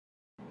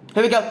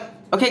Here we go.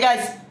 Okay,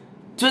 guys.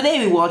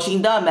 Today we're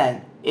watching The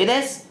Man. It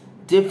is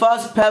the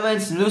first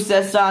parents lose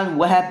their son.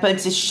 What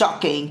happens is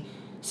shocking.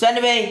 So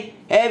anyway,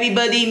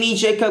 everybody, me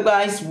Jacob,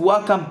 guys.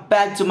 Welcome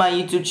back to my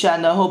YouTube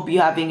channel. Hope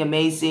you're having an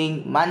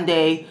amazing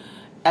Monday.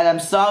 And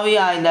I'm sorry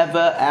I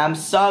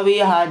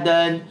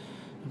hadn't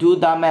do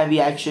The Man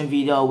reaction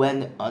video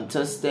when on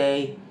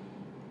Thursday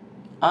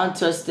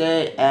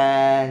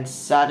and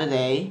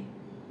Saturday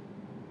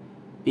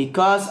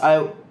because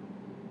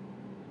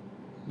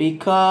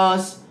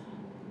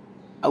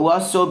I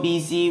was so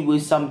busy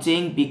with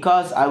something, need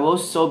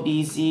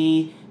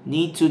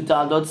to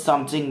download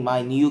something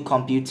my new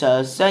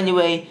computer.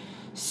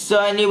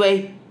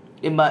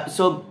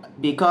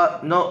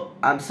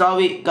 I'm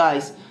sorry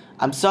guys,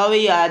 I'm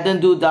sorry I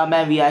didn't do The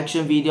Man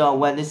reaction video on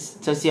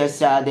Wednesday or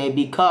Saturday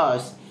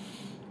because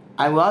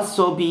I was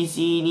so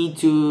busy, need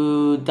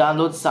to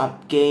download some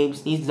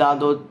games, need to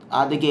download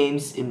other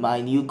games in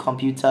my new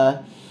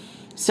computer.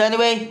 So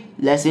anyway,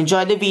 let's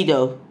enjoy the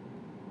video.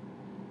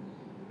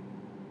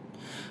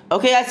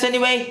 Okay guys,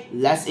 anyway,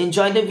 let's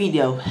enjoy the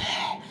video.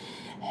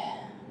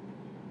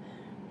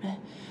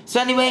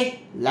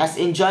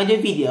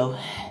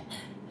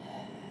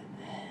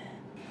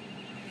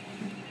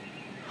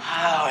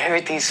 Wow,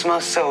 everything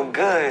smells so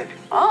good.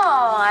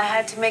 Oh, I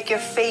had to make your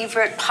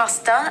favorite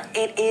pasta.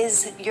 It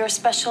is your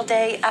special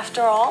day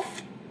after all.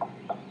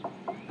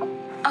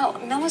 Oh,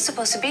 no one's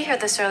supposed to be here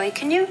this early.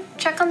 Can you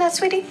check on that,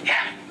 sweetie?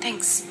 Yeah.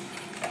 Thanks.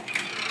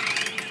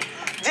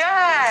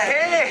 Dad!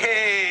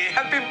 Hey!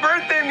 Happy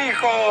birthday,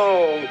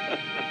 mijo!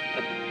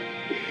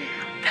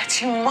 That's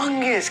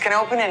humongous. Can I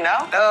open it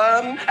now?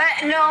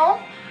 No.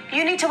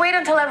 You need to wait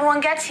until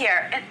everyone gets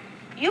here.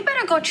 You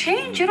better go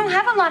change. You don't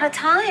have a lot of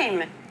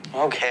time.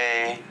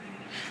 Okay.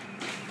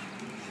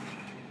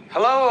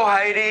 Hello,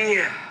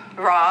 Heidi.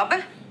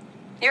 Rob,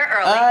 you're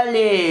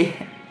early.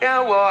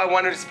 Yeah, well, I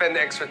wanted to spend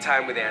extra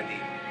time with Andy.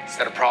 Is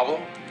that a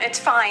problem? It's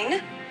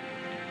fine.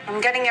 I'm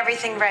getting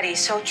everything ready,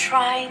 so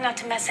try not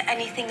to mess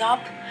anything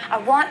up. I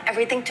want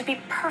everything to be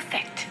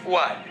perfect.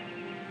 What?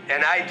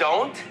 And I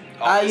don't?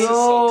 Oh, this is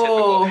so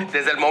typical.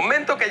 Desde el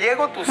momento que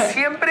llego, tú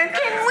siempre...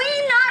 Can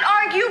we not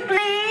argue,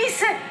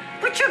 please?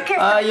 Put your gift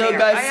up there.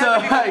 I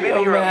haven't even been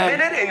here a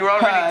minute, and you're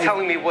already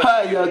telling me what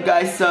to do.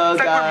 It's like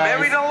we're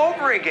married all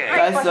over again.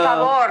 Ay, por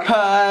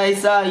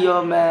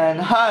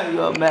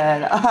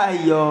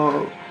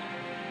favor.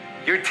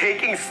 You're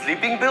taking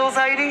sleeping pills,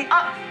 Heidi?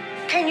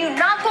 Can you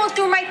not go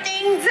through my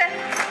things?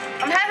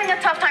 I'm having a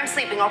tough time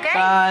sleeping, okay?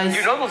 Guys,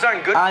 you know those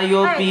aren't good.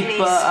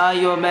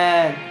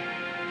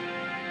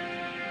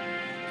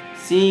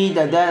 See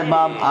the dad and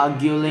mom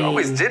arguing. You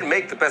always did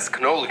make the best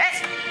cannolis.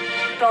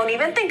 Don't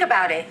even think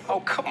about it. Oh,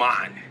 come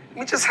on.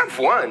 We just have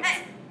one.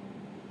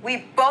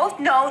 We both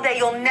know that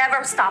you'll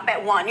never stop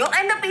at one. You'll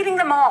end up eating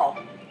them all.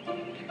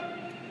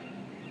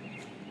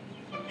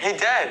 Hey,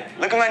 Dad,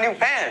 look at my new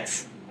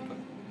pants.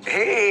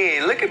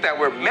 Hey, look at that.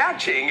 We're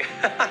matching.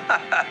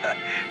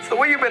 So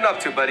what you been up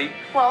to, buddy?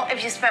 Well,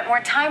 if you spent more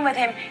time with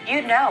him,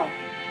 you'd know.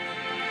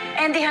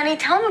 Andy, honey,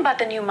 tell him about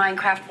the new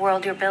Minecraft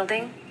world you're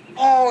building.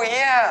 Oh,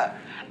 yeah.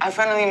 I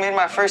finally made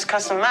my first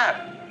custom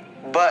map.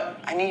 But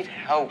I need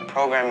help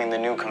programming the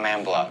new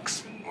command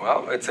blocks.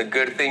 Well, it's a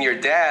good thing your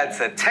dad's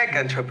a tech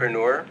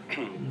entrepreneur.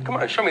 Come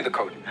on, show me the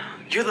code.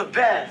 You're the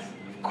best.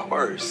 Of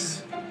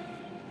course.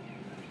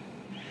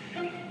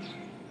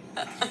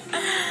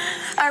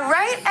 All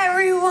right,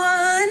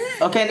 everyone.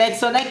 Okay,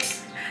 next.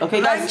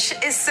 Okay, guys. Lunch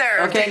is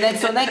served. Okay,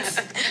 next.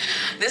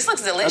 This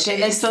looks delicious. Okay,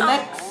 next.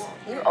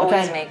 You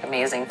always make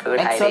amazing food,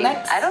 Heidi.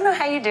 I don't know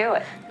how you do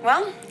it.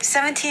 Well,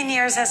 17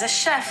 years as a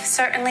chef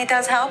certainly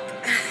does help.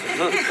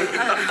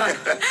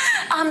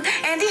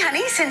 Andy,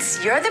 honey,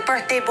 since you're the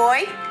birthday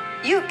boy,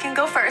 you can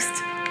go first.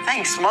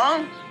 Thanks,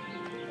 Mom.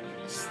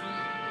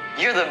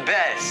 You're the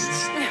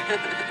best.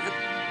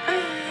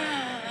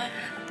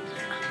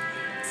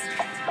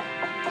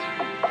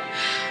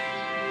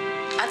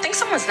 I think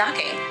someone's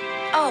knocking.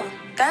 Oh,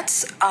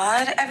 that's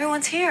odd.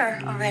 Everyone's here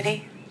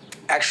already.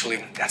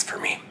 Actually, that's for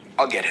me.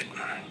 I'll get it.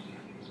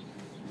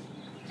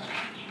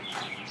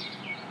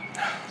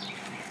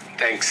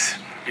 Thanks.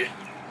 Yeah.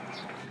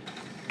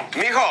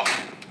 Mijo,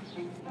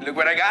 look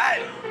what I got.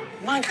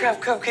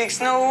 Minecraft cupcakes,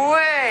 no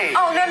way.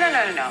 Oh,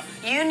 no.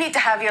 You need to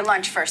have your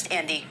lunch first,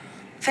 Andy.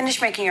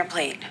 Finish making your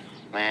plate.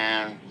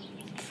 Man,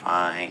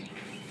 fine.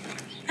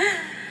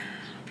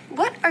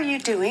 What are you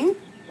doing?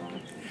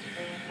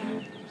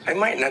 I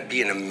might not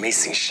be an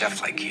amazing chef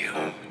like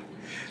you,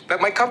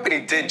 but my company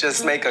did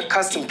just make a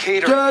custom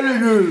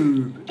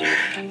catering.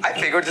 I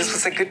figured this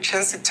was a good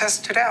chance to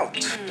test it out.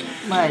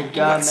 My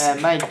God,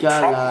 man, my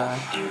God.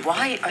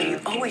 Why are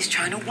you always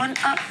trying to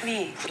one-up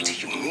me? What do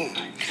you mean?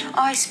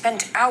 I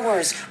spent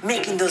hours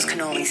making those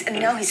cannolis, and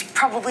now he's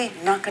probably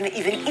not going to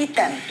even eat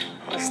them.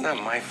 Well, it's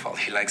not my fault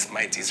he likes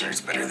my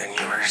desserts better than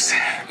yours.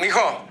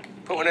 Mijo,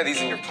 put one of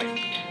these in your plate.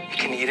 You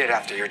can eat it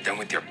after you're done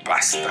with your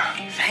pasta.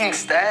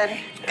 Thanks, Dad.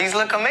 These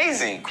look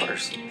amazing. Of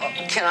course.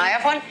 Can I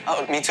have one?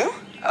 Oh, me too?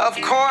 Of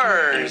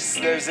course.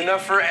 There's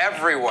enough for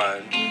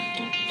everyone.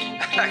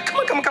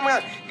 Come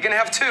on. You can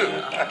have two.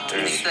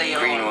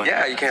 Green one.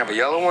 Yeah, you can have a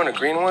yellow one, a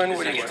green one.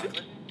 What do you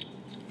want?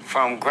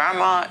 From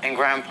Grandma and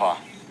Grandpa.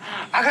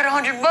 I got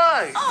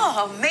 $100.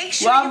 Oh, make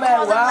sure you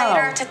call them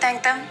later to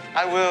thank them.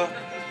 I will.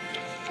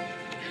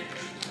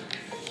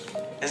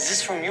 Is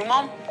this from you,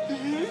 Mom?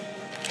 Mm-hmm.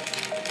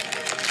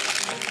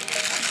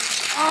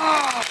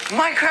 Oh,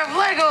 Minecraft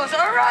Legos,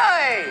 all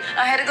right.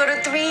 I had to go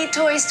to 3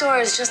 toy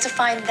stores just to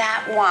find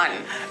that one.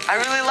 I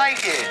really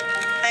like it.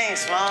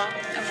 Thanks, Mom.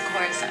 Of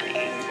course,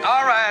 honey.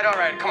 All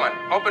right. Come on,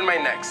 open my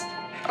next.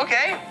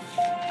 Okay.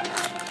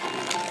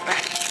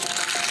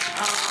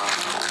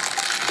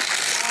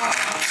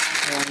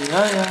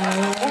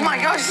 Oh my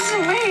gosh, this is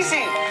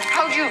amazing.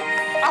 How'd you?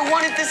 I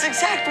wanted this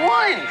exact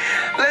one.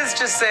 Let's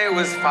just say it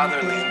was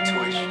fatherly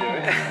intuition.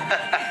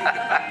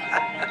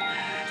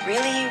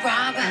 Really,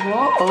 Rob?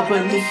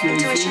 Open this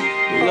intuition?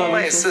 Well,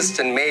 my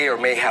assistant may or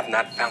may have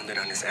not found it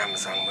on his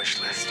Amazon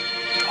wish list.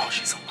 Oh,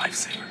 she's a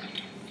lifesaver.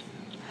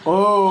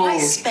 Oh. I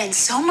spent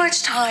so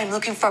much time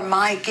looking for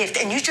my gift,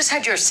 and you just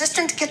had your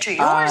assistant get you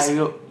yours?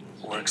 Ayo.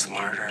 Work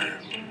smarter,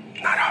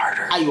 not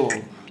harder.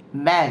 Ayo.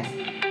 Man.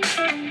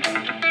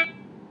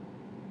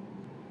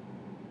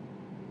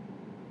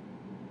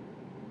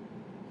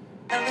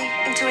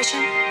 Intuition?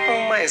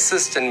 Well, my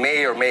assistant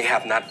may or may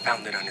have not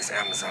found it on his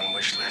Amazon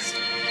wish list.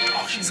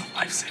 Oh, she's a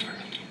lifesaver.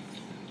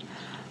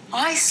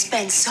 I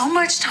spent so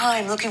much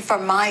time looking for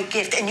my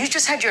gift, and you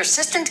just had your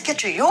assistant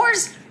get you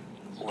yours?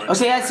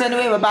 Okay, guys, so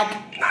anyway, we're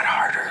back. Not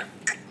harder.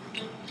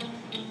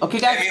 Okay,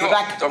 guys, Hey, we're mijo,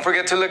 back. don't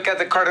forget to look at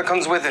the card that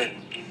comes with it.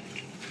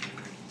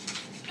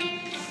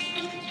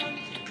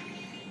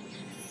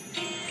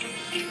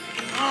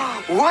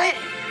 What?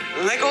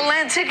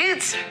 Legoland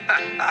tickets?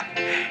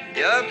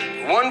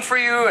 Yep, one for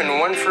you and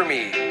one for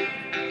me.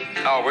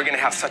 Oh, we're gonna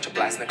have such a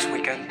blast next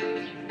weekend.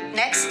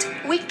 Next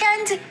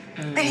weekend?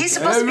 But he's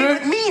supposed to be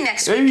with me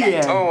next weekend.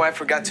 Yeah. Oh, I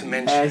forgot to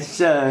mention.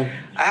 Yes, I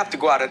have to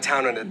go out of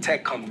town on a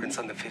tech conference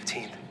on the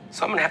 15th.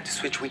 So I'm gonna have to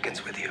switch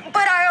weekends with you.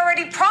 But I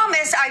already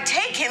promised I'd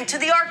take him to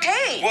the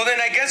arcade. Well, then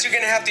I guess you're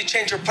gonna have to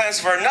change your plans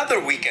for another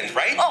weekend,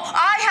 right? Oh,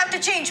 I have to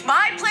change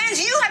my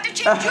plans. You have to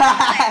change your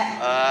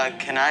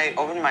plans. Can I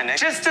open my next?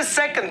 Just a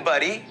second,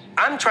 buddy.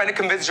 I'm trying to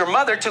convince your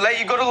mother to let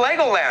you go to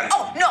Legoland.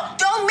 Oh, no,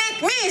 don't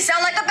make me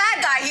sound like a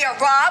bad guy here,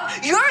 Rob.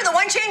 You're the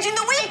one changing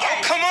the Oh,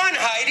 weekend. come on,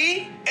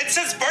 Heidi. It's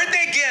his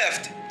birthday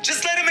gift.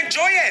 Just let him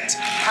enjoy it.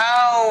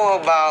 How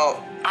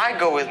about I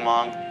go with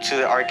Mom to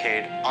the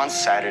arcade on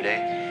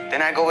Saturday,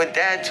 then I go with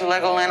Dad to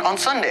Legoland on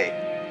Sunday?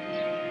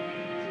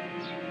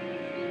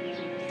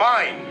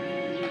 Fine.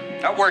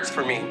 That works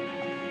for me.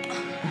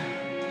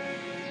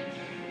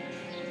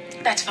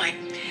 That's fine.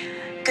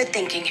 Good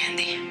thinking,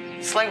 Andy.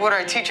 It's like what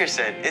our teacher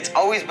said. It's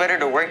always better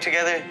to work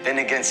together than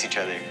against each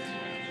other.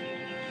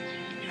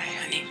 Right,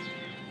 honey.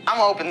 I'm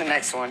gonna open the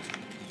next one.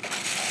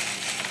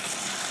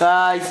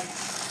 Guys.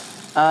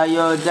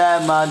 Ayo,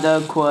 dad,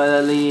 mother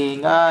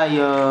quarreling.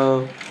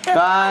 Ayo.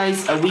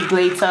 Guys, a week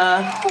later.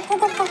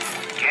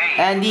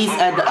 Andy's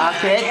at the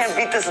arcade. can't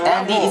beat this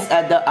Andy level. is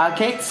at the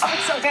arcades.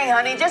 It's okay,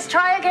 honey. Just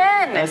try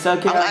again. It's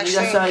okay, I'm honey, actually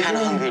just try kind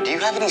of again. hungry. Do you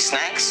have any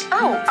snacks?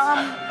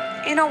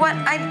 Oh, you know what?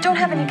 I don't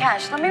have any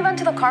cash. Let me run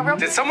to the car real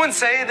quick. Did someone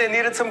say they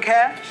needed some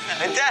cash?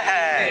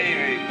 Dad!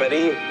 Hey,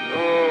 buddy.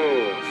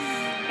 Oh.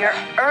 You're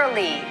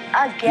early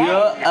again.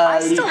 You're I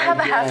early still have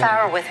a half again.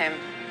 hour with him.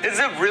 Is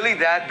it really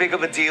that big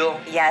of a deal?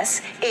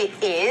 Yes, it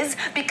is,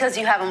 because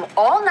you have him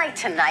all night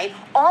tonight,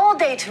 all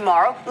day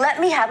tomorrow.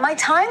 Let me have my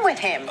time with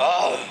him.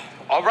 Oh,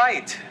 all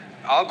right.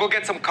 I'll go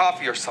get some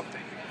coffee or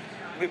something.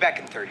 I'll be back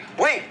in 30.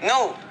 Wait,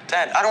 no,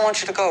 Dad, I don't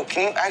want you to go.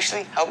 Can you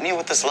actually help me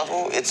with this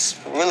level? It's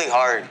really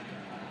hard.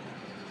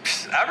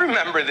 I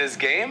remember this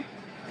game.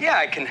 Yeah,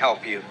 I can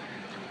help you.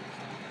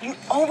 You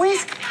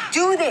always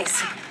do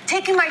this,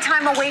 taking my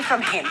time away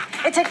from him.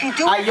 It's like you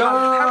do it Ayo.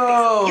 on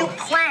purpose. You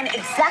plan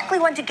exactly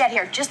when to get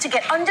here, just to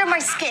get under my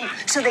skin,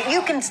 so that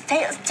you can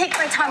take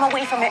my time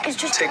away from it. It's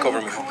just Take over,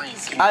 driving me Mijo.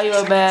 crazy.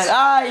 Ayo, man.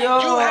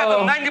 Ayo. You have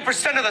him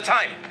 90% of the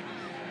time.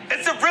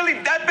 Is it really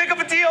that big of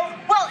a deal?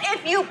 Well,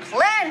 if you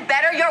plan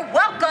better, you're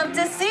welcome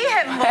to see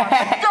him more.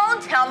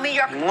 Don't tell me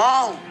you're...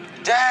 Mom,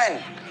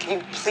 Dad, can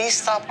you please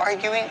stop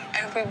arguing?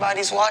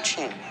 Everybody's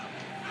watching.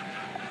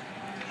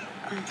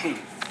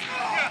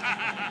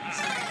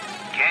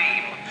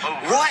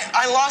 What?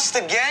 I lost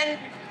again?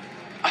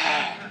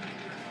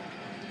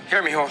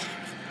 Here, mijo.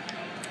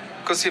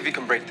 Go see if you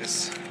can break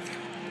this.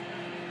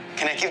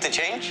 Can I keep the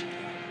change?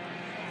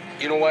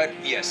 You know what?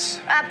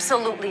 Yes.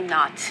 Absolutely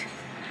not.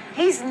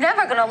 He's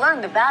never going to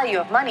learn the value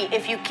of money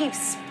if you keep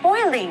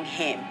spoiling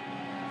him.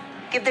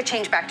 Give the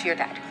change back to your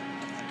dad.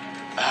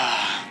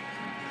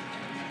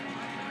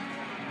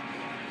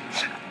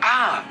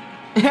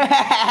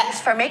 Thanks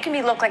for making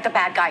me look like the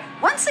bad guy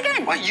once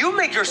again. Why, you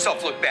make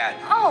yourself look bad.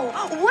 Oh,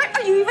 what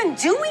are you even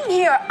doing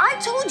here? I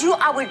told you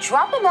I would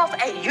drop him off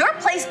at your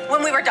place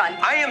when we were done.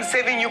 I am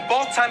saving you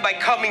both time by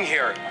coming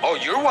here. Oh,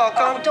 you're Oh,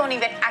 welcome. don't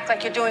even act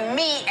like you're doing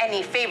me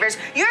any favors.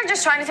 You're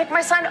just trying to take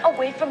my son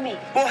away from me.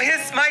 Well,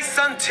 he's my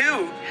son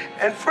too.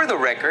 And for the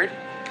record,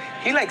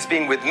 he likes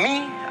being with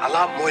me a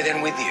lot more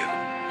than with you.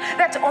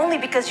 That's only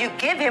because you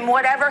give him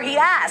whatever he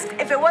asks.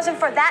 If it wasn't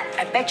for that,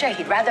 I bet you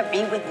he'd rather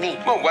be with me.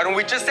 Well, why don't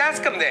we just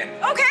ask him then?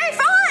 Okay,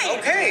 fine.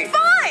 Okay.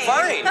 Fine.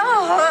 Fine.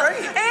 Oh, All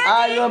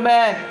right. Iron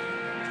Man.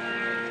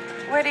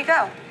 Where'd he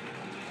go?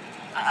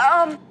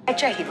 I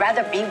bet you he'd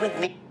rather be with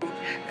me.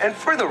 And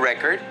for the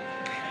record,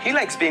 he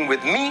likes being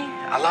with me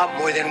a lot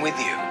more than with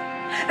you.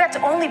 That's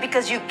only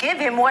because you give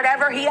him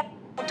whatever he asks.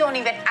 Don't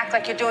even act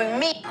like you're doing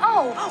me.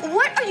 Oh,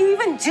 what are you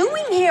even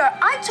doing here?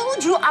 I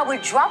told you I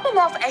would drop him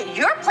off at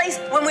your place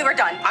when we were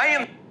done. I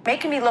am...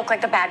 Making me look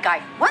like the bad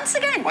guy. Once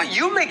again. Well,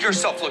 you make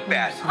yourself look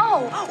bad.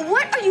 Oh,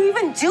 what are you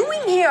even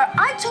doing here?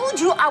 I told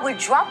you I would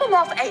drop him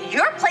off at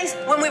your place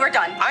when we were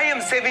done. I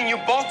am saving you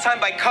both time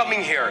by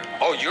coming here.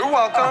 Oh, you're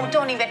welcome. Oh,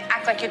 don't even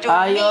act like you're doing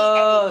me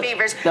any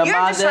favors. The You're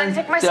just trying to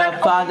take my son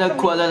father from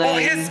me. Oh,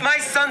 he's my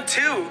son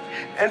too.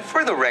 And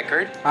for the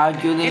record,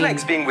 he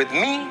likes being with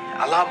me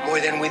a lot more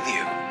than with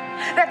you.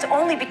 That's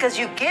only because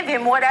you give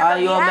him whatever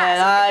he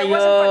asks. If it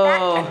wasn't for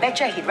that, I bet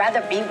you he'd rather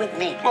be with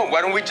me. Well,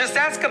 why don't we just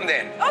ask him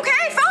then?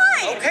 Okay,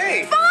 fine.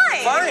 Okay.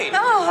 Fine. Fine. Oh,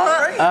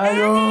 all right.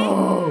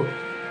 Ayo.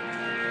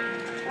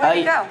 Where'd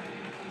he go?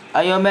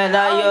 Iron Man,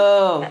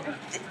 ayo.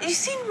 You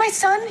seen my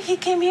son? He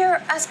came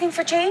here asking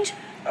for change.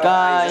 He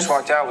Guys. just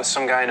walked out with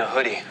some guy in a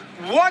hoodie.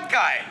 What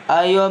guy?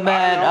 Iron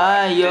Man,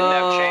 I didn't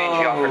have change.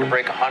 He offered to ayo.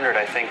 break 100.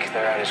 I think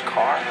they're at his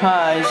car.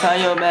 Hi, it's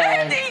Iron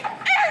Man. Andy!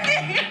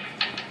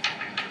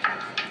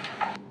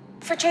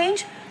 For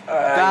change?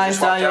 Guys,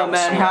 just walked out Iron with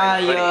Man, some guy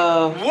in a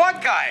ayo.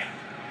 What guy?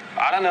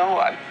 I don't know.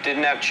 I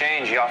didn't have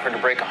change. He offered to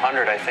break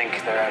 100. I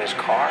think they're at his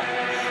car.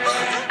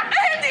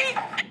 Andy!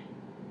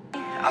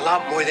 A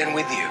lot more than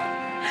with you.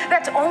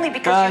 That's only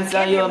because you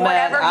give him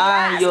whatever he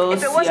asks.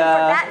 If it wasn't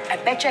for that, I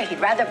bet you he'd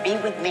rather be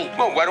with me.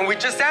 Well, why don't we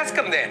just ask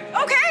him then?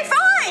 Okay,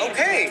 fine.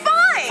 Okay.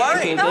 Fine.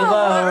 Fine. Oh,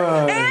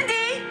 Goodbye.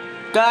 Andy!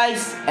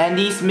 Guys,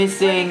 Andy's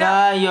missing,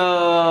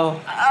 ayo.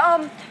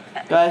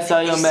 Guys,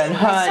 Iron Man, My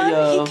son,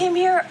 ayo. he came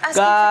here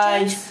asking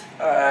Guys,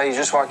 He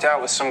just walked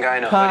out with some guy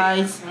in a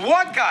hoodie. guys,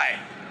 What guy?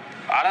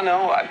 I don't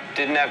know. I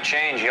didn't have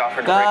change. He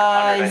offered to break 100.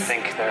 I Guys.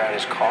 think they're at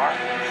his car.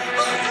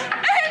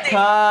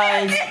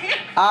 guys.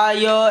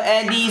 Ayo,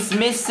 Andy's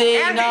missing,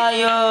 Andy.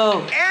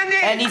 ayo. Andy!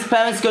 Andy's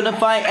parents gonna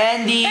find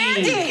Andy.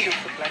 Andy!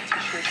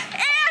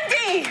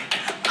 Andy!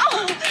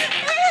 Oh,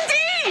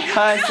 Andy!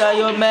 Hi,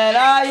 Iron Man,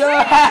 ayo.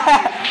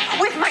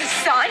 With my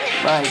son?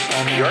 Right,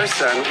 Iron Man. Your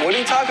son? What are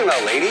you talking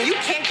about, lady? You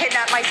can't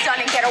kidnap my son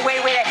and get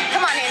away with it.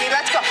 Come on, Andy,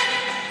 let's go.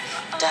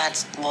 Dad,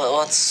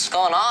 what's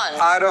going on?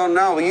 I don't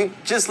know. Will you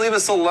just leave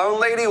us alone,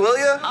 lady, will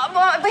you?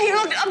 But he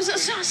looked, I'm so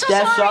That's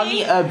sorry.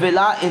 Johnny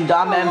Avila in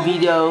Darman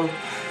video.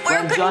 Where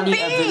When could Johnny he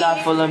be?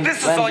 Avila follow me. This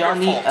is When all your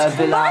Johnny fault. My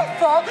Avila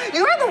fault.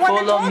 You're the one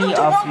that follow told him me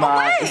to off walk my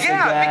away.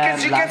 Instagram. Yeah,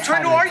 because you kept last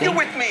trying to time, I argue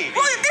think. with me.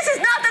 Well, this is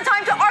not the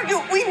time to argue.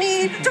 We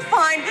need to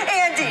find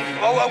Andy.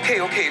 Oh, okay.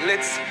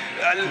 Let's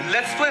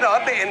split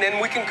up and then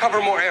we can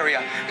cover more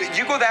area.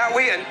 You go that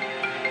way and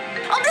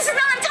Oh, this is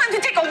not a time to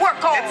take a work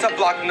call. it's a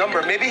blocked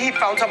number. Maybe he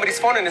found somebody's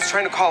phone and is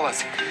trying to call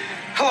us.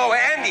 Hello,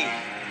 Andy.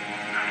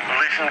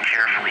 Listen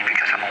carefully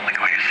because I'm only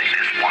going to say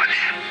this once.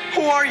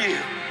 Who are you?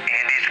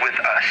 Andy's with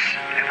us,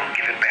 and we'll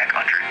give him back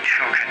under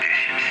 2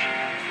 conditions.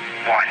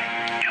 1,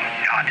 do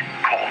not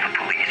call the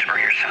police or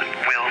your son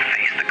will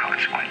face the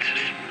consequences.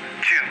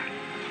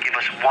 2, give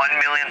us $1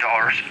 million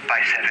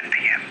by 7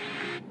 p.m.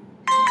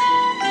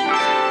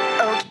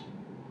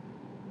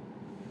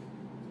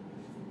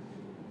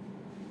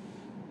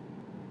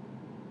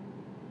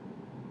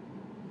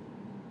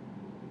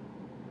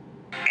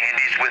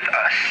 Andy's with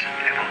us,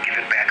 and we'll give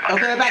him back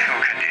under Okay, back. 2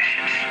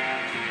 conditions.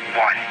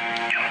 1,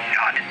 do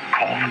not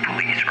call the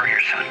police or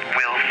your son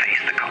will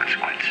face the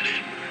consequences.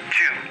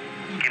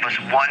 2, give us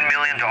 $1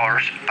 million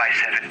by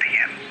 7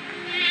 p.m.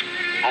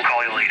 We'll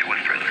call you later with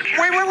further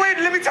instructions. Wait.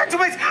 Let me talk to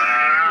my...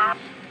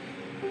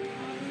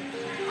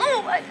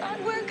 Oh my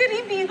God, where could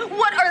he be?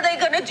 What are they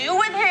gonna do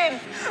with him?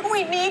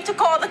 We need to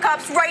call the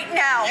cops right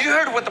now. You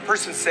heard what the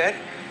person said.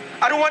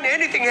 I don't want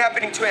anything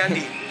happening to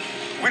Andy.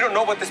 We don't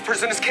know what this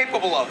person is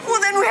capable of.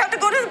 Well, then we have to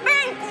go to the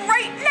bank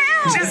right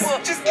now.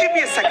 Just give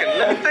me a second.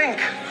 Let me think.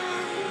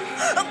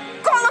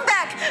 Call him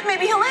back.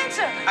 Maybe he'll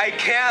answer. I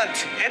can't.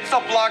 It's a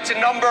blocked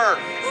number.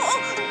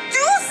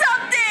 Do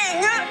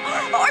something.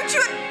 Aren't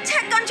you a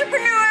tech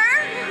entrepreneur?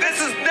 This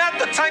is not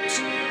the time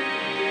to...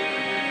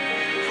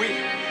 Wait.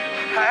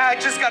 I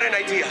just got an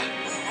idea.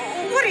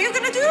 What are you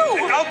gonna do?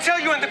 I'll tell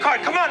you in the car.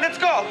 Come on, let's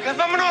go.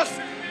 Vámonos.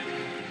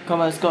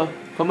 Come on, let's go.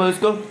 Come on, let's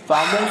go.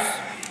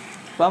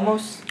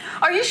 Vamos.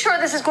 Are you sure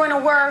this is going to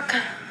work?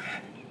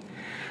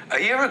 A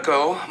year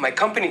ago, my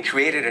company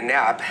created an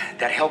app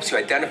that helps you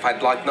identify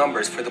blocked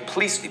numbers for the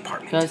police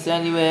department. Guys,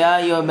 anyway,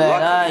 ayo, man,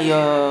 Luckily,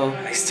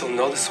 ayo. I still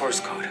know the source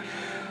code.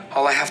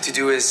 All I have to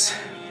do is...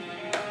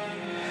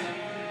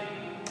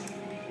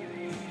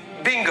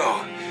 Bingo!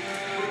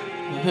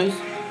 Who's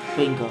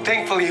bingo?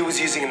 Thankfully, he was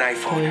using an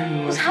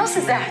iPhone. Whose house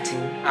is that?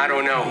 I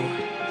don't know.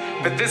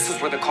 But this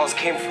is where the calls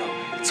came from.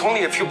 It's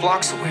only a few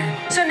blocks away.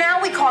 So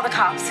now we call the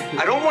cops.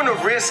 I don't want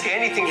to risk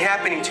anything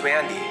happening to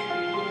Andy.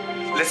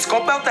 Let's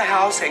scope out the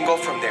house and go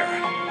from there.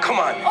 Come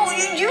on. Oh,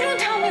 you don't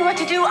tell me what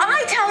to do.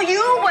 I tell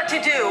you what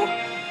to do.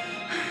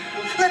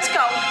 Let's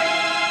go.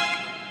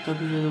 I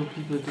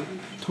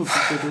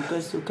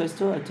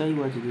tell you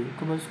what to do.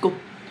 Come on, let's go.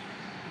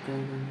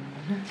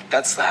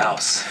 That's the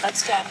house.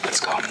 Let's go. Let's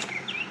go.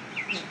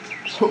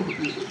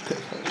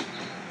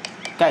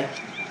 Okay.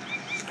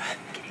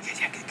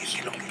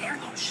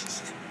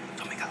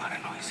 Don't make a lot of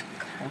noise.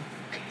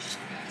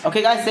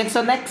 Okay, guys, next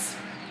on next.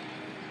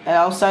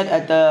 Outside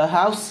at the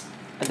house,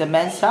 at the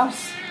man's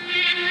house.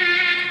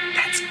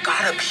 That's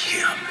gotta be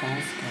him.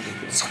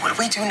 So what do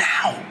we do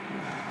now?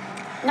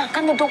 Knock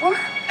on the door?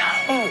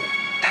 No,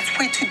 that's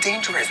way too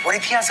dangerous. What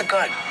if he has a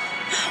gun?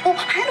 Well,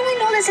 how do we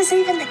know this is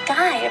even the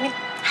guy? I mean,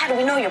 how do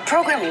we know your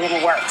programming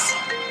even works?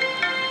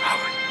 Oh,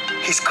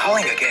 he's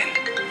calling again.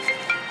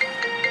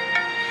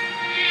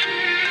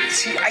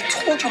 See, I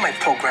told you my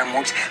program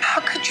works.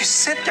 How could you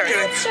sit there?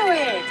 Answer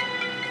it.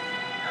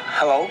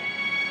 Hello? You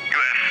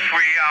have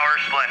 3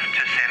 hours left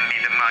to send me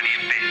the money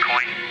in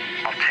Bitcoin.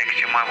 I'll text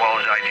you my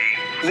wallet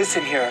ID.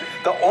 Listen here.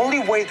 The only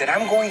way that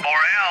I'm going...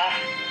 Or else...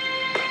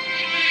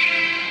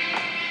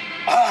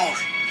 Oh,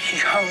 he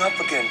hung up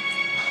again.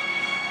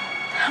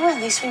 Well,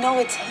 at least we know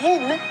it's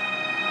him.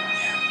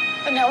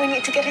 But now we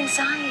need to get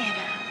inside.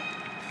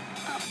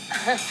 Oh.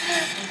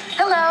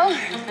 Hello.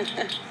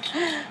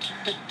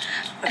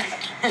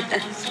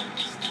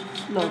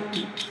 Hello,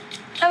 people.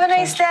 Have a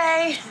nice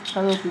day.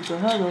 Hello, people.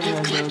 Hello,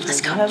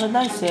 Let's go. Have a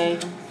nice day.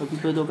 Hope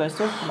people don't guys.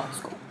 Come on, let's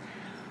go.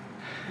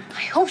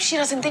 I hope she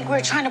doesn't think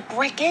we're trying to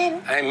break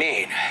in. I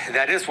mean,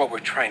 that is what we're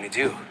trying to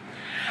do.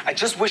 I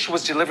just wish it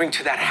was delivering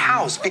to that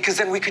house, because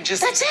then we could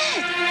just... That's it.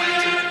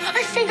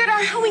 I figured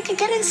out how we could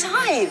get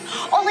inside.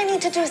 All I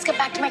need to do is get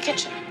back to my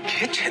kitchen.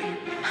 Kitchen?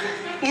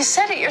 You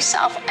said it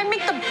yourself. I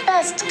make the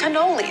best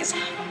cannolis.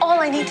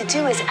 All I need to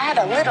do is add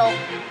a little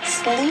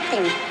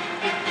sleeping.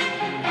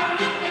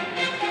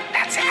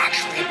 That's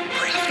actually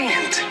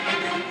brilliant.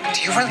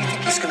 Do you really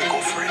think he's gonna go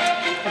for it?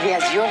 If he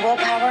has your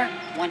willpower,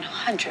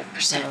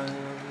 100%.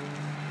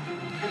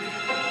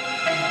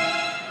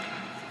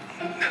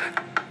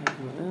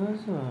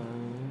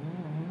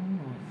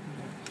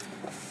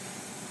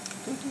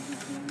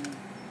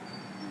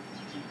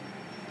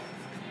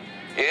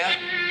 Yeah?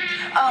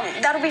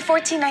 That'll be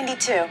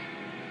 $14.92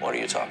 What are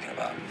you talking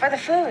about? for the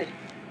food.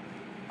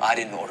 I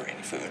didn't order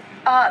any food.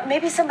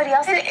 Maybe somebody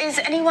else. Is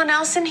anyone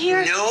else in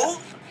here? No?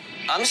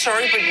 I'm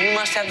sorry, but you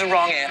must have the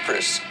wrong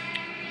address.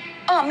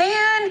 Oh,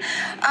 man.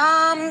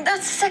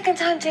 That's the second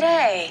time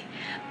today.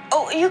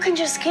 Oh, you can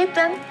just keep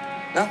them.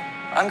 No,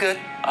 I'm good.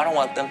 I don't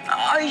want them.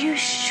 Are you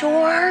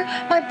sure?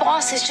 My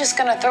boss is just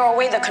gonna throw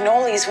away the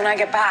cannolis when I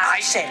get back. I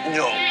said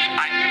no.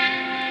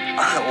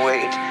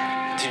 Wait.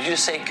 Did you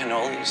say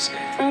cannolis?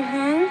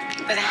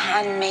 Mm-hmm. With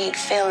handmade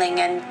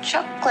filling and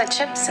chocolate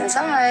chips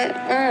inside.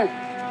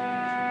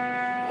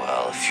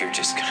 Well, if you're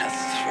just gonna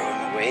throw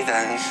them away,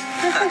 then...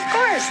 Of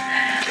course.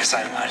 Guess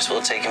I might as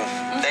well take them.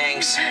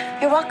 Thanks.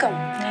 You're welcome.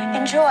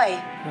 Enjoy.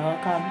 You're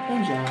welcome.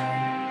 Enjoy.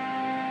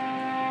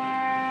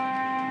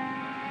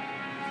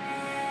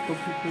 Go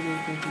people,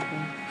 go people.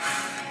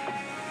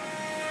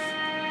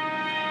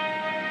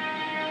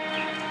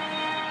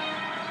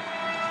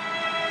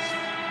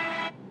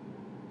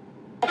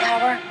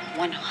 Power,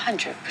 100%.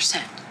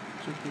 100%.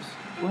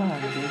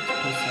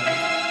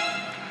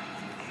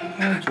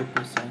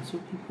 100%. So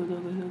people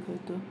don't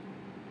get the...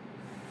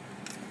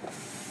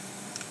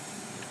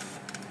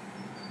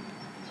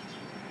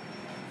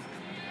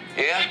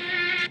 Yeah?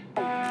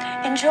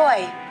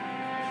 Enjoy.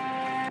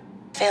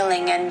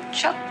 Filling and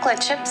chocolate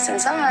chips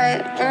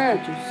inside.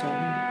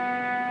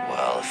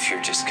 Well, if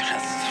you're just gonna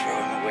throw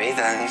them away,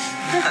 then...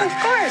 Of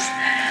course.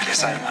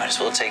 Guess I might as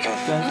well take them.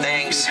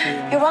 Thanks.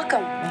 You're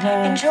welcome.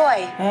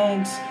 Enjoy.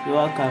 Thanks. You're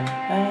welcome.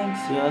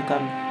 Thanks. You're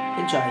welcome.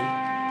 Enjoy.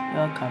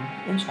 You're welcome.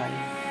 Enjoy.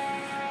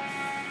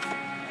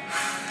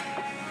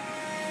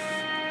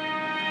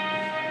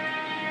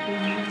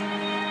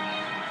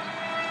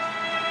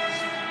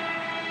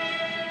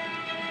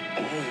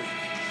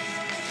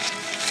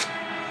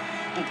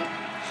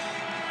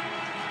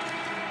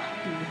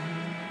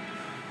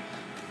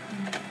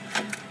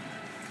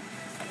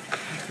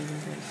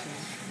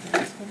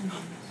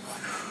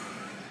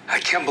 I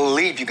can't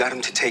believe you got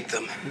him to take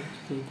them.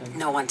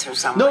 No one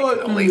turns on No, my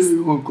cannolis.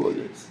 you won't go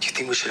this. Do you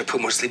think we should have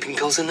put more sleeping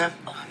pills in them?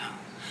 Oh, no.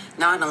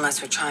 Not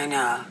unless we're trying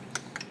to...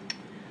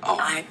 Oh.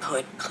 I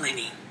put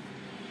plenty.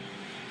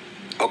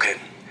 Okay.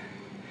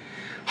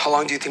 How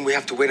long do you think we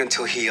have to wait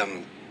until he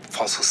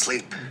falls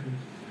asleep?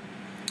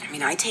 I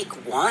mean, I take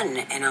one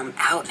and I'm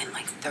out in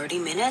like 30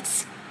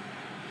 minutes.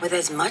 With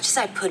as much as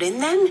I put in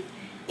them,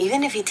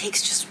 even if he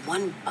takes just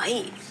one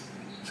bite,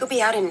 he'll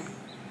be out in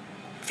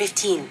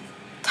 15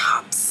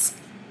 tops.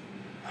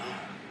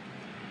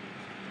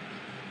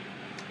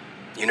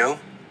 You know,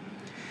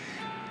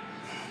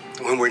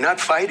 when we're not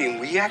fighting,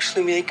 we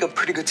actually make a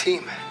pretty good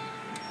team.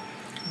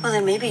 Well,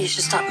 then maybe you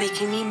should stop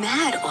making me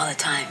mad all the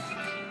time.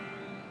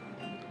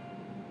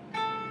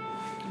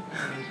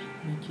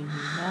 Making me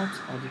mad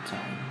all the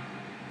time.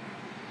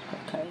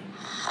 Okay.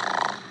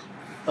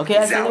 Okay,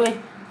 guys, anyway.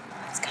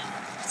 Let's go.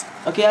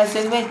 Okay, guys,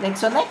 anyway,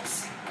 next on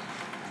next.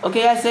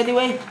 Okay, guys,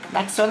 anyway,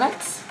 next on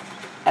next.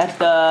 At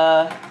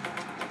the...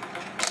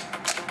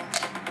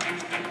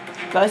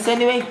 Guys,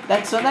 anyway,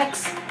 next on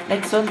next.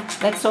 Next on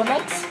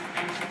next.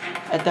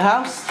 At the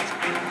house.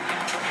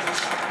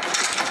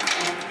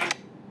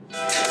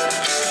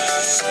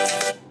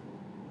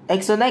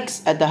 Next on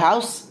next. At the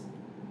house.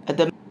 At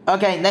the...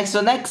 Okay, next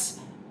on next.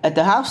 At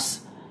the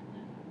house.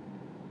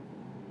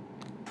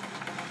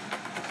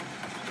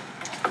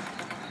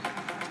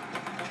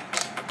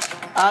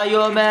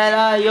 Ayo man,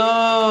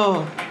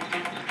 ayo!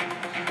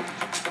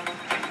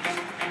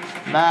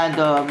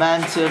 Mando,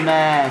 man to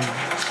man.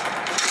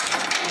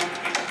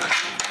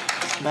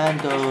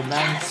 Mando,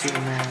 man to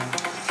man.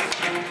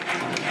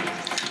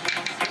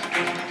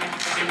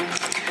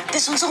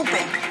 This one's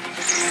open.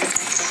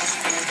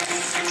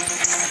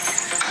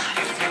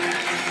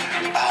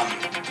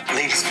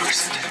 Ladies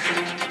first.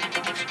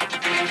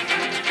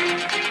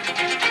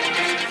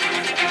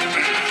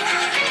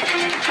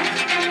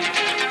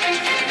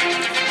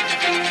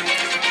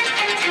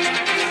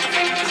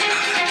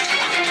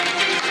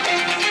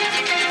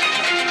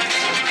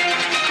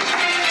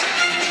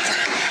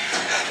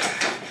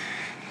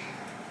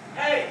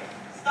 Hey,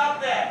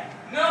 stop that.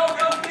 No,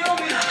 don't kill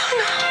me.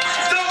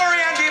 Don't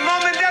worry, Andy.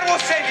 Mom and Dad will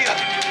save you.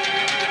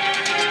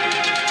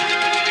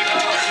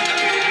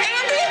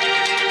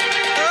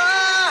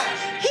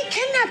 He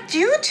kidnapped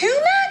you too,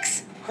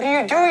 Max? What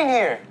are you doing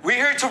here? We're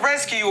here to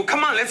rescue you.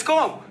 Come on, let's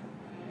go.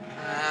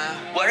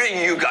 What are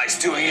you guys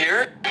doing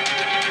here?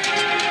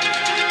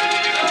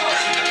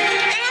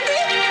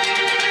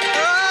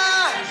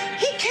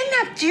 He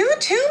kidnapped you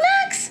too,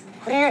 Max?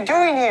 What are you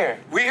doing here?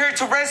 We're here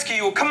to rescue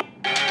you. Come on.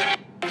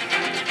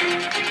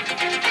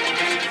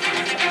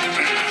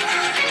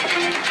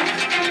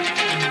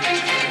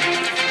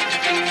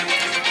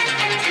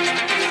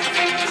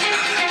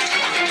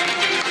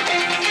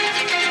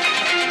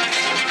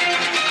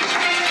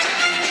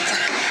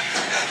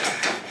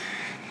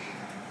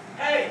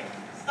 Hey,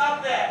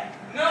 stop that.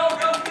 No,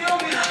 don't kill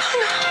me.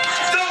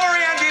 Don't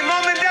worry, Andy.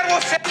 Mom and Dad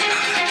will save you.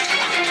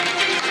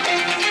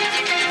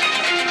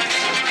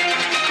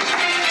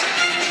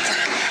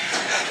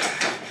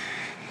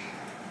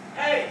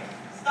 Hey,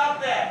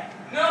 stop that.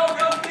 No,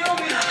 don't kill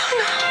me.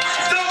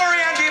 Don't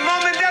worry, Andy.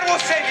 Mom and Dad will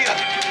save you.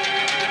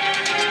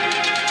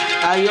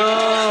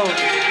 Ayo!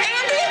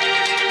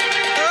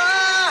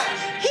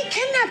 He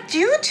kidnapped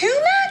you too,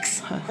 Max?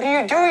 What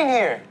are you doing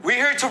here? We're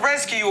here to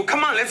rescue you.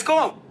 Come on, let's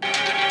go.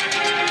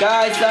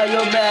 Guys,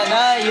 ayo man,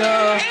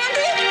 ayo!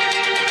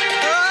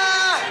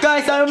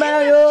 Guys, ayo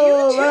man,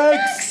 ayo!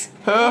 Max!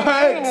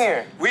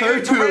 Hey! We're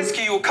here to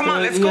rescue you. Come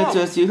on, let's go.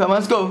 Come on,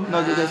 let's go.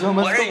 No, let's go.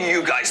 What are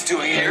you guys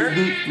doing here?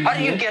 How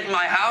do you get in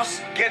my house?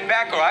 Get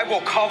back or I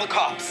will call the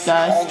cops.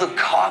 Guys, Call the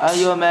cops.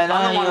 ayo man,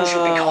 I'm the one who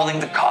should be ayo! calling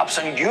the cops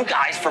on you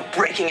guys for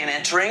breaking and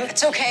entering.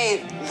 It's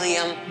okay,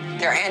 Liam.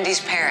 They're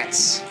Andy's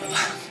parents.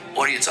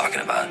 What are you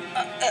talking about?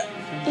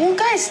 You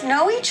guys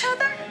know each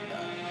other?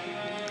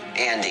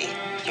 Andy,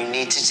 you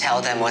need to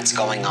tell them what's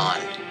going on.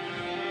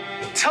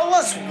 Tell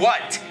us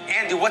what?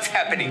 Andy, what's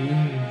happening?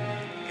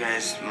 You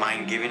guys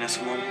mind giving us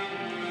a moment?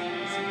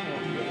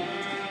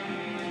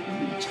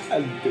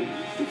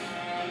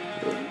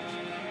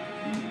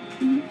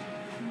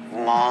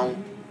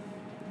 Mom,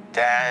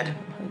 Dad,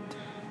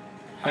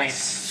 I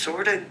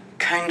sorta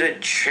kinda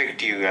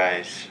tricked you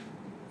guys.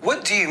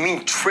 What do you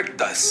mean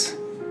tricked us?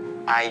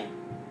 I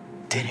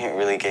didn't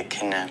really get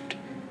kidnapped.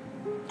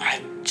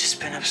 I've just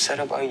been upset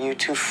about you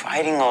two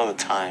fighting all the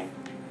time.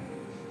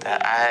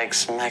 That I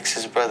asked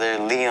Max's brother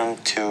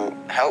Liam to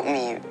help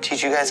me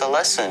teach you guys a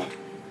lesson.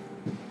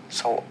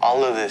 So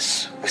all of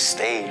this was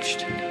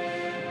staged.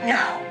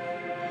 No.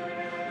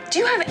 Do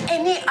you have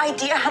any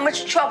idea how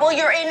much trouble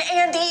you're in,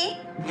 Andy?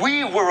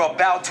 We were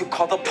about to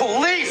call the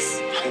police.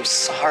 I'm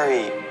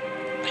sorry.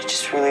 I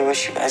just really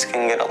wish you guys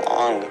can get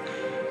along.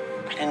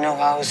 I didn't know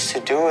how else to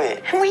do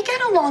it. And we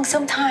get along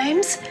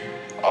sometimes.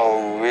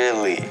 Oh,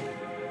 really?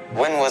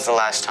 When was the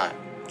last time?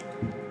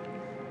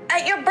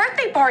 At your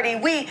birthday party,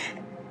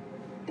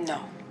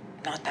 No,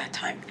 not that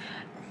time.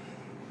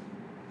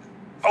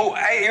 Oh,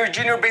 at your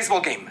junior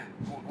baseball game.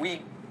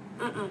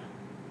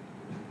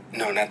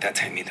 No, not that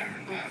time either.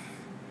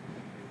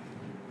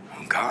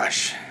 Oh,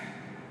 gosh.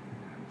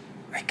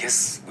 I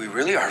guess we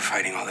really are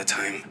fighting all the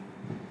time.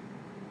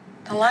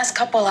 The last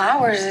couple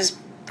hours is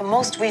the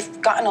most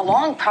we've gotten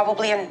along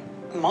probably in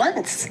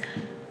months.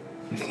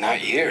 If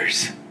not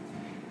years.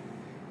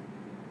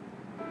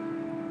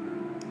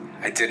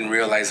 I didn't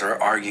realize our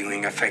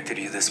arguing affected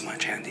you this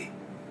much, Andy.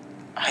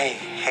 I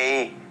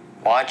hate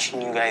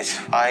watching you guys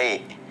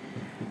fight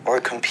or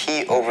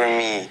compete over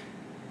me.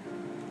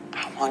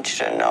 I want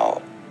you to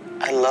know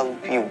I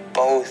love you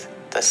both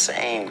the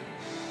same.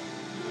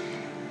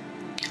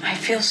 I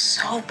feel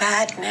so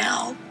bad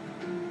now.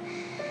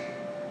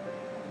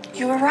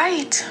 You were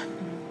right.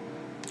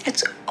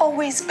 It's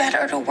always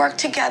better to work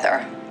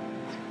together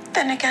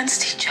than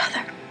against each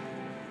other.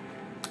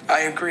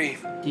 I agree.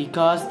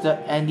 Because the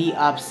Andy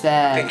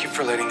upset. Thank you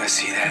for letting us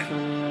see that.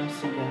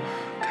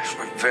 Gosh,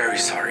 we're very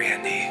sorry,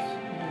 Andy.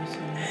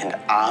 And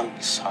I'm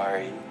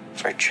sorry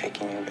for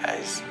tricking you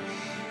guys.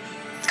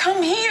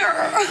 Come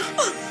here.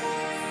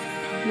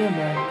 Yeah,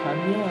 man,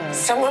 come here.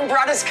 Someone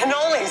brought us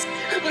cannolis.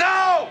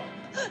 No!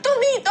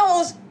 Don't eat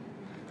those.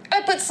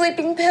 I put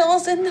sleeping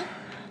pills in them.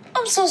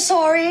 I'm so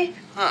sorry.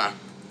 Huh.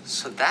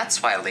 So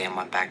that's why Liam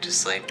went back to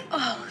sleep.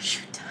 Oh,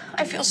 shoot.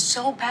 I feel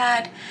so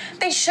bad.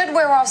 They should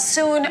wear off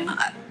soon.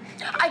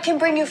 I can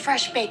bring you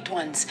fresh baked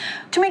ones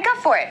to make up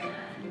for it.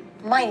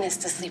 Minus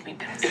the sleeping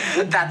pills.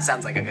 That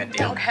sounds like a good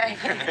deal. Okay.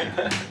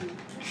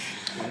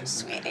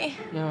 Sweetie.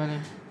 Yeah,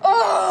 man.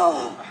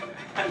 Oh!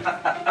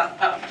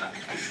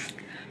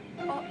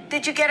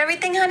 Did you get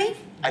everything, honey?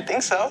 I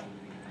think so.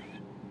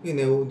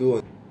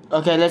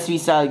 Okay, let's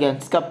restart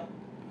again. Skip.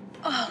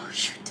 Oh,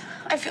 shoot.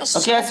 I feel so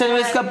Okay, so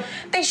anyways, bad. come.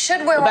 They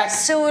should wear Go back. off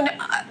soon.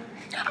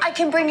 I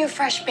can bring you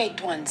fresh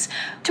baked ones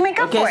to make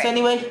up Okay, for so it.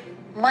 anyway.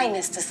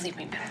 Minus the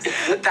sleeping pills.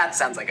 That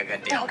sounds like a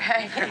good deal.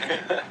 Okay.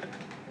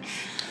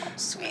 Oh,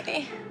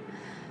 sweetie.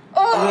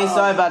 Oh! Okay,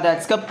 sorry about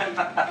that. Skip.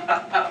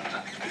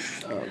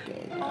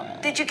 Okay.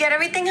 Did you get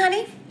everything,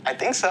 honey? I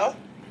think so.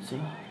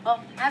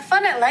 Well, have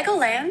fun at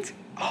Legoland.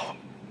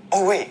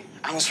 Oh, wait.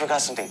 I almost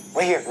forgot something.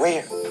 Wait here,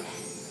 wait here.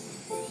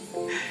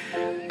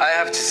 I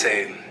have to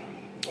say,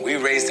 we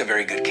raised a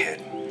very good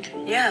kid.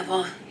 Yeah,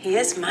 well, he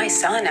is my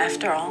son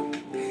after all.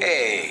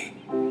 Hey.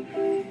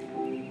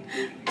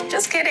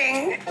 Just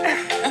kidding.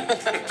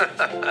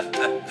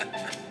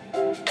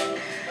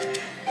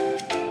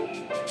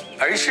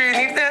 Are you sure you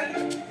need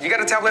that? You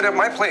got a tablet at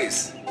my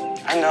place.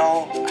 I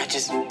know. I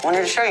just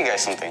wanted to show you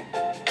guys something.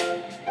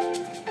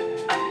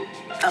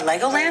 A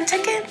Legoland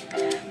ticket?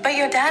 But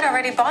your dad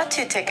already bought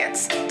 2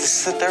 tickets.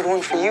 This is the 3rd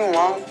one for you,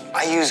 Mom.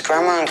 I used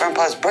Grandma and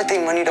Grandpa's birthday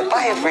money to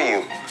buy it for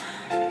you.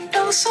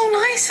 That was so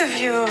nice of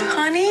you,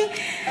 honey.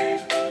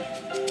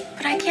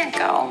 But I can't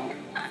go.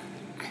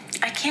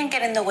 I can't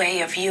get in the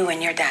way of you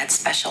and your dad's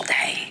special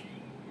day.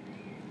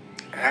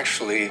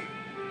 Actually,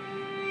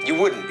 you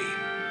wouldn't be.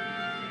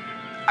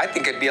 I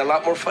think it'd be a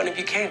lot more fun if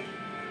you came.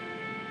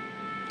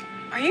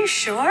 Are you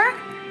sure?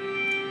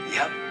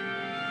 Yep.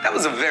 That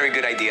was a very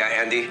good idea,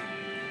 Andy.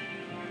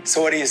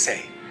 So what do you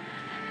say?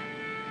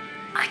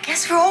 I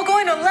guess we're all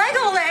going to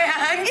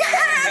Legoland.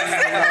 Yes!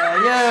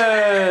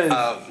 Yes!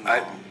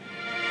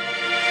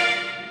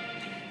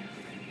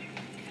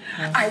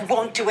 I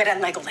won't do it at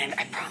Legoland,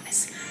 I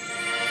promise.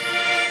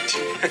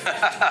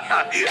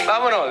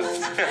 Vámonos.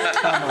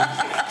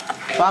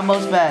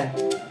 Vamos, man.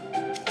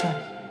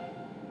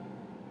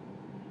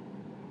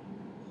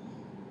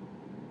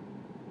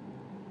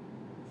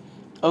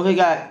 Okay,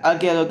 guys.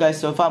 Okay, guys.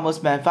 So,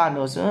 vamos, man.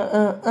 Vamos.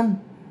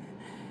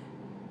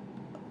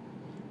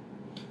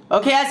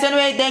 Okay, guys.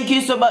 Anyway, thank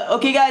you so much.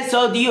 Okay, guys.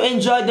 So, do you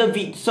enjoy the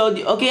video?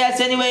 Okay, guys.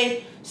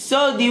 Anyway,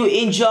 so do you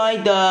enjoy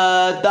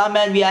the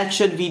Darman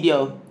reaction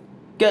video?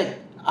 Good.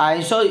 I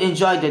also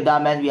enjoyed the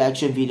Darman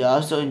reaction video. I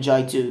also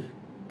enjoyed too.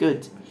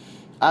 Good.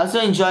 I also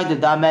enjoyed the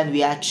Darman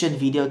reaction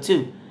video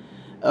too.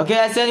 Okay,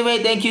 guys.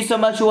 Anyway, thank you so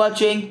much for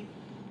watching.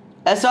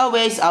 As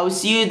always, I will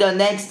see you in the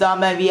next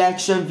Darman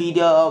reaction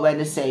video on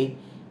Wednesday.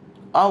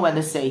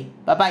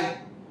 Bye bye.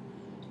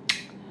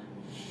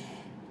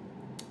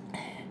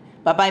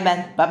 Bye bye,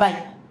 man. Bye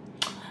bye.